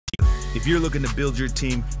If you're looking to build your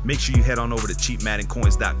team, make sure you head on over to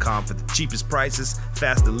cheapmaddencoins.com for the cheapest prices,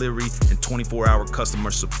 fast delivery, and 24-hour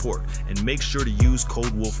customer support. And make sure to use code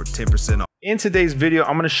WOLF for 10% off. In today's video,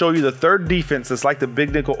 I'm going to show you the third defense that's like the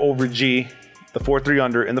big nickel over G, the 4-3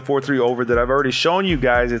 under and the 4-3 over that I've already shown you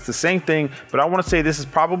guys. It's the same thing, but I want to say this is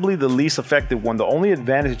probably the least effective one. The only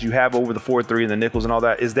advantage you have over the 4-3 and the nickels and all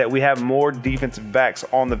that is that we have more defensive backs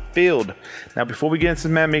on the field. Now, before we get into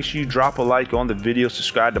this, man, make sure you drop a like on the video,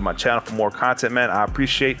 subscribe to my channel for more content, man. I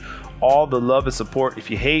appreciate all the love and support. If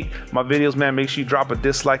you hate my videos, man, make sure you drop a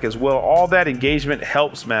dislike as well. All that engagement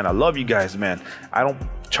helps, man. I love you guys, man. I don't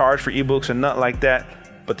charge for ebooks or nothing like that,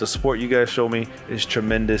 but the support you guys show me is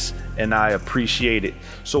tremendous and I appreciate it.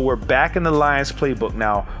 So we're back in the Lions playbook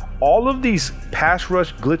now. All of these pass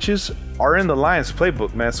rush glitches are in the Lions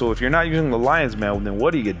playbook, man. So if you're not using the Lions, man, then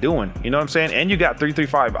what are you doing? You know what I'm saying? And you got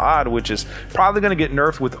 3-3-5 odd, which is probably going to get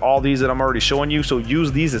nerfed with all these that I'm already showing you. So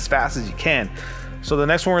use these as fast as you can. So the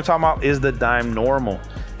next one we're talking about is the dime normal.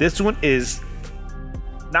 This one is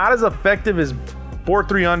not as effective as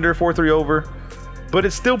 4-3 under, 4-3 over, but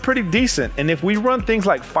it's still pretty decent. And if we run things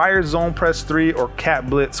like fire zone press 3 or cat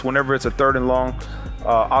blitz whenever it's a 3rd and long,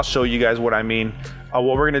 I'll show you guys what I mean.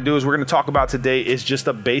 What we're gonna do is we're gonna talk about today is just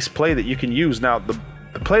a base play that you can use. Now, the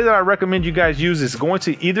play that I recommend you guys use is going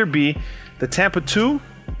to either be the Tampa 2,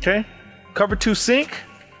 okay, cover 2 sink,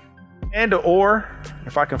 and or,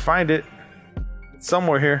 if I can find it, it's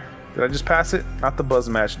somewhere here. Did I just pass it? Not the buzz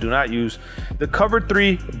match. Do not use the cover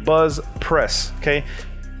 3 buzz press, okay?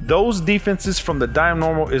 Those defenses from the dime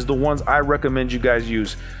normal is the ones I recommend you guys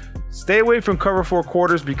use. Stay away from cover 4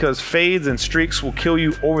 quarters because fades and streaks will kill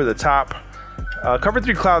you over the top. Cover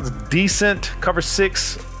 3 clouds decent. Cover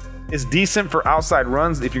 6 is decent for outside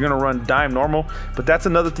runs if you're going to run dime normal, but that's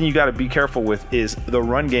another thing you got to be careful with is the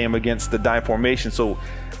run game against the dime formation. So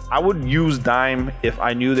I would use dime if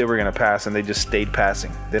I knew they were going to pass and they just stayed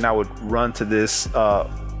passing. Then I would run to this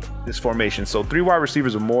this formation. So 3 wide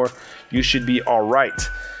receivers or more, you should be all right.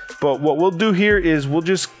 But what we'll do here is we'll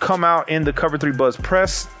just come out in the cover 3 buzz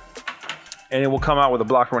press, and it will come out with a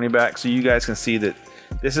block running back, so you guys can see that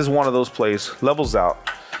this is one of those plays. Levels out.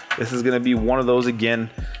 This is going to be one of those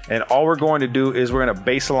again, and all we're going to do is we're going to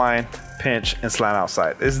baseline, pinch, and slant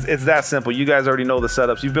outside. It's that simple. You guys already know the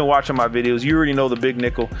setups. You've been watching my videos. You already know the big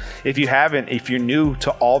nickel. If you haven't, if you're new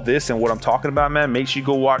to all this and what I'm talking about, man, make sure you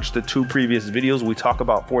go watch the 2 previous videos. We talk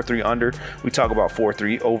about 4-3 under. We talk about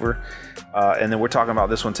 4-3 over. And then we're talking about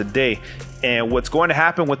this one today. And what's going to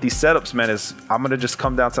happen with these setups, man, is I'm going to just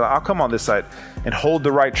come down to, I'll come on this side and hold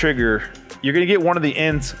the right trigger. You're going to get one of the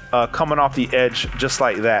ends coming off the edge just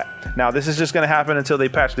like that. Now, this is just going to happen until they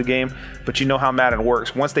patch the game, but you know how Madden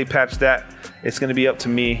works. Once they patch that, it's going to be up to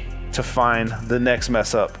me to find the next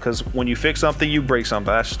mess up, because when you fix something, you break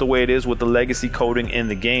something. That's just the way it is with the legacy coding in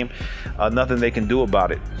the game. Nothing they can do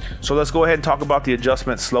about it. So let's go ahead and talk about the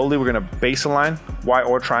adjustments slowly. We're going to baseline, Y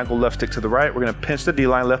or triangle, left stick to the right. We're going to pinch the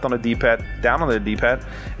D-line, left on the D-pad, down on the D-pad,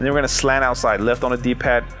 and then we're going to slant outside, left on the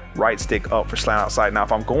D-pad, right stick up for slant outside. Now,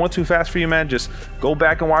 if I'm going too fast for you, man, just go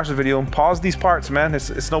back and watch the video and pause these parts, man.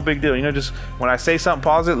 It's no big deal. You know, just when I say something,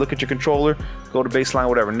 pause it, look at your controller, go to baseline,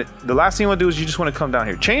 whatever. And the last thing you want to do is you just want to come down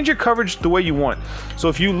here. Change your coverage the way you want. So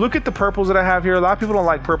if you look at the purples that I have here, a lot of people don't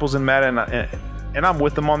like purples in Madden, and I'm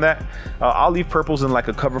with them on that. I'll leave purples in like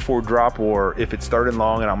a cover 4 drop, or if it's 3rd and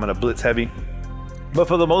long and I'm going to blitz heavy. But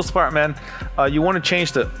for the most part, man, you want to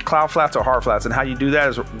change to cloud flats or hard flats. And how you do that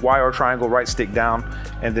is Y or triangle, right stick down,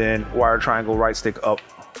 and then Y or triangle, right stick up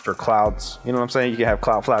for clouds. You know what I'm saying? You can have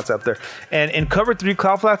cloud flats up there. And in cover 3,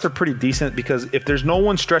 cloud flats are pretty decent because if there's no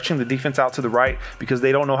one stretching the defense out to the right because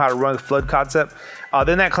they don't know how to run the flood concept,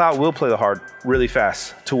 then that cloud will play the hard really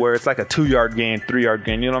fast to where it's like a 2-yard gain, 3-yard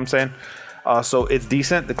gain. You know what I'm saying? So it's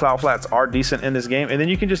decent. The cloud flats are decent in this game, and then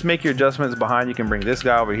you can just make your adjustments behind. You can bring this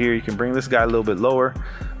guy over here, you can bring this guy a little bit lower,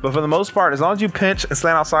 but for the most part, as long as you pinch and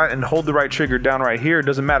slant outside and hold the right trigger down right here, it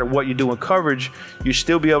doesn't matter what you do in coverage, you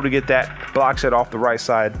still be able to get that block set off the right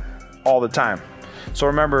side all the time. So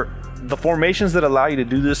remember, the formations that allow you to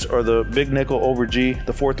do this are the big nickel over G,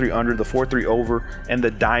 the 4-3 under, the 4-3 over, and the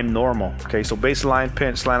dime normal. Okay, so baseline,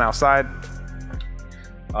 pinch, slant outside.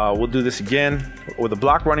 We'll do this again with a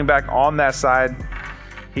block running back on that side.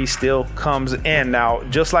 He still comes in. Now,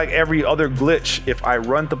 just like every other glitch, if I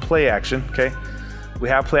run the play action, okay, we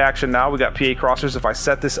have play action now. We got PA crossers. If I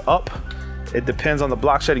set this up, it depends on the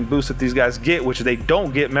block shedding boost that these guys get, which they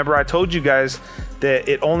don't get. Remember, I told you guys that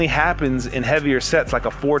it only happens in heavier sets like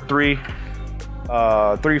a 4-3,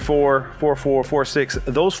 3-4, 4-4, 4-6.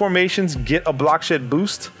 Those formations get a block shed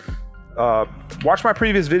boost. Watch my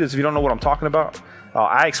previous videos if you don't know what I'm talking about.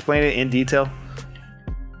 I explain it in detail.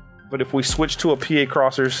 But if we switch to a PA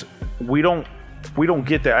crossers, we don't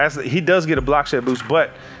get that. As he does get a block shed boost,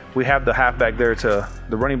 but we have the halfback there to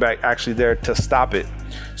the running back actually there to stop it.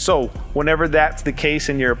 So whenever that's the case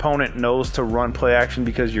and your opponent knows to run play action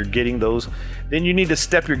because you're getting those, then you need to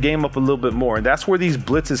step your game up a little bit more, and that's where these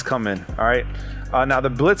blitzes come in. All right, now the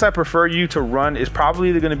blitz I prefer you to run is probably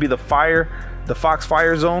either going to be the Fox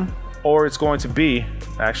Fire Zone, or it's going to be,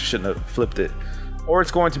 I actually shouldn't have flipped it, or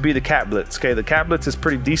it's going to be the Cat Blitz. Okay, the Cat Blitz is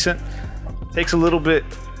pretty decent. Takes a little bit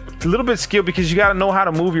skill because you got to know how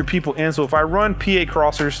to move your people in. So if I run PA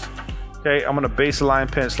crossers, okay, I'm going to base line,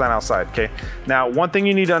 pinch, slant outside. Okay, now one thing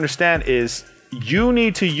you need to understand is you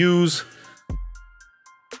need to use,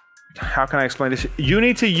 how can I explain this? You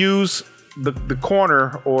need to use the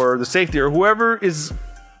corner or the safety or whoever is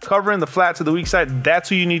covering the flat to the weak side. That's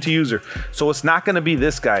who you need to use her. So it's not going to be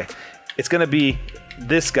this guy. It's going to be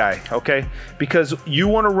this guy, okay? Because you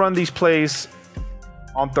want to run these plays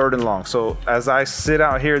on 3rd and long. So as I sit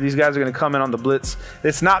out here, these guys are going to come in on the blitz.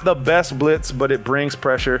 It's not the best blitz, but it brings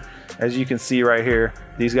pressure. As you can see right here,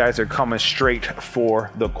 these guys are coming straight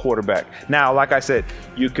for the quarterback. Now, like I said,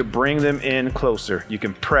 you could bring them in closer. You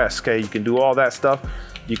can press, okay? You can do all that stuff.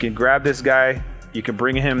 You can grab this guy. You can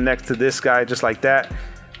bring him next to this guy just like that.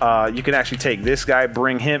 You can actually take this guy,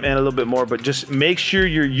 bring him in a little bit more, but just make sure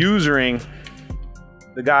you're using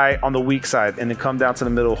the guy on the weak side and then come down to the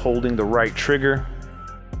middle holding the right trigger.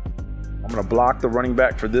 I'm going to block the running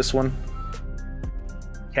back for this one.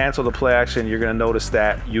 Cancel the play action. You're going to notice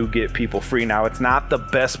that you get people free. Now, it's not the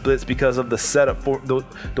best blitz because of the setup, for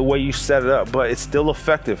the way you set it up, but it's still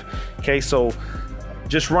effective. Okay, so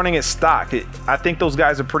just running it stock, I think those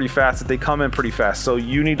guys are pretty fast, that they come in pretty fast. So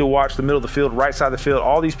you need to watch the middle of the field, right side of the field.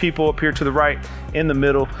 All these people up here to the right, in the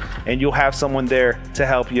middle, and you'll have someone there to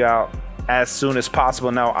help you out as soon as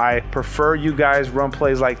possible. Now, I prefer you guys run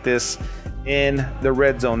plays like this in the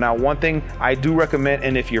red zone. Now, one thing I do recommend,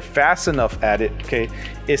 and if you're fast enough at it, okay,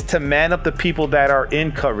 is to man up the people that are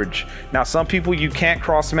in coverage. Now, some people you can't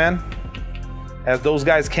cross man, as those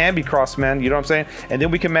guys can be cross man, you know what I'm saying? And then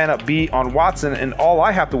we can man up B on Watson, and all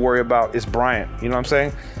I have to worry about is Bryant, you know what I'm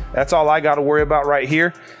saying? That's all I got to worry about right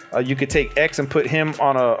here. You could take X and put him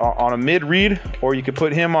on a mid read, or you could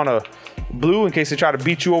put him on a blue in case they try to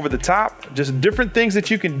beat you over the top. Just different things that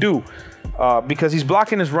you can do because he's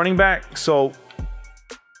blocking his running back. So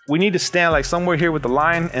we need to stand like somewhere here with the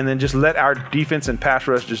line and then just let our defense and pass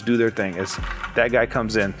rush just do their thing as that guy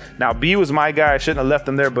comes in. Now, B was my guy. I shouldn't have left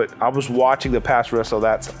him there, but I was watching the pass rush, so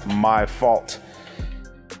that's my fault.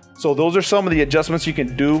 So those are some of the adjustments you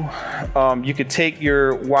can do. You could take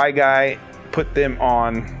your Y guy, put them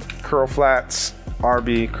on curl flats,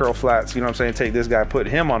 RB, curl flats, you know what I'm saying? Take this guy, put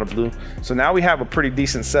him on a blue. So now we have a pretty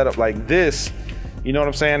decent setup like this. You know what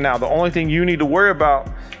I'm saying? Now, the only thing you need to worry about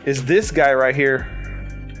is this guy right here.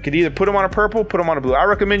 You could either put him on a purple, put him on a blue. I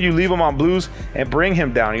recommend you leave him on blues and bring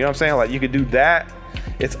him down. You know what I'm saying? Like, you could do that.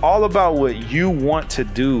 It's all about what you want to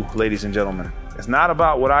do, ladies and gentlemen. It's not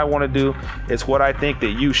about what I want to do. It's what I think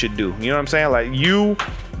that you should do. You know what I'm saying? Like, you,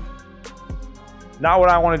 not what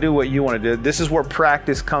I want to do, what you want to do. This is where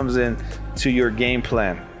practice comes in to your game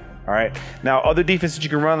plan. All right. Now, other defenses you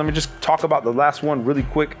can run. Let me just talk about the last one really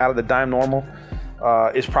quick out of the dime normal.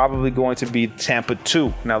 Is probably going to be Tampa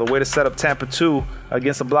 2. Now, the way to set up Tampa 2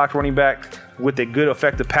 against a blocked running back with a good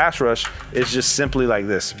effective pass rush is just simply like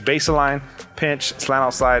this. Baseline, pinch, slant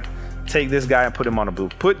outside, take this guy and put him on a blue.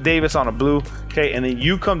 Put Davis on a blue, okay, and then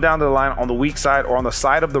you come down to the line on the weak side or on the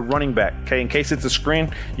side of the running back, okay? In case it's a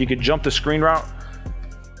screen, you can jump the screen route,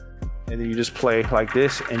 and then you just play like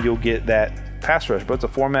this, and you'll get that pass rush, but it's a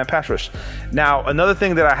 4-man pass rush. Now, another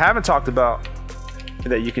thing that I haven't talked about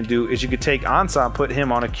that you can do is you could take Ansah, put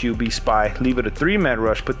him on a QB spy, leave it a 3-man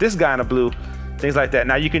rush, put this guy in a blue, things like that.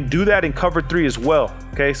 Now, you can do that in cover 3 as well,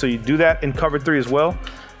 okay? So you do that in cover 3 as well,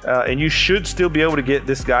 and you should still be able to get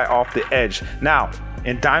this guy off the edge. Now,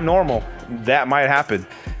 in dime normal, that might happen.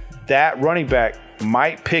 That running back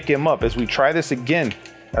might pick him up as we try this again.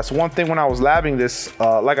 That's one thing when I was labbing this,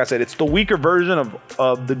 like I said, it's the weaker version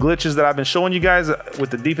of the glitches that I've been showing you guys with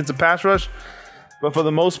the defensive pass rush. But for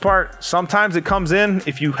the most part, sometimes it comes in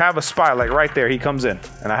if you have a spy, like right there, he comes in,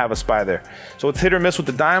 and I have a spy there. So it's hit or miss with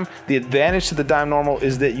the dime. The advantage to the dime normal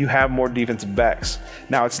is that you have more defensive backs.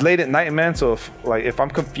 Now, it's late at night, man, so if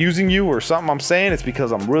I'm confusing you or something I'm saying, it's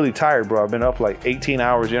because I'm really tired, bro. I've been up like 18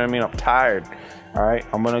 hours, you know what I mean? I'm tired, all right?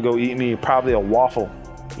 I'm gonna go eat me probably a waffle,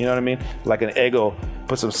 you know what I mean? Like an Eggo,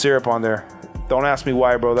 put some syrup on there. Don't ask me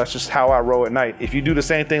why, bro. That's just how I roll at night. If you do the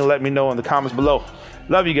same thing, let me know in the comments below.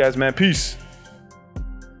 Love you guys, man. Peace.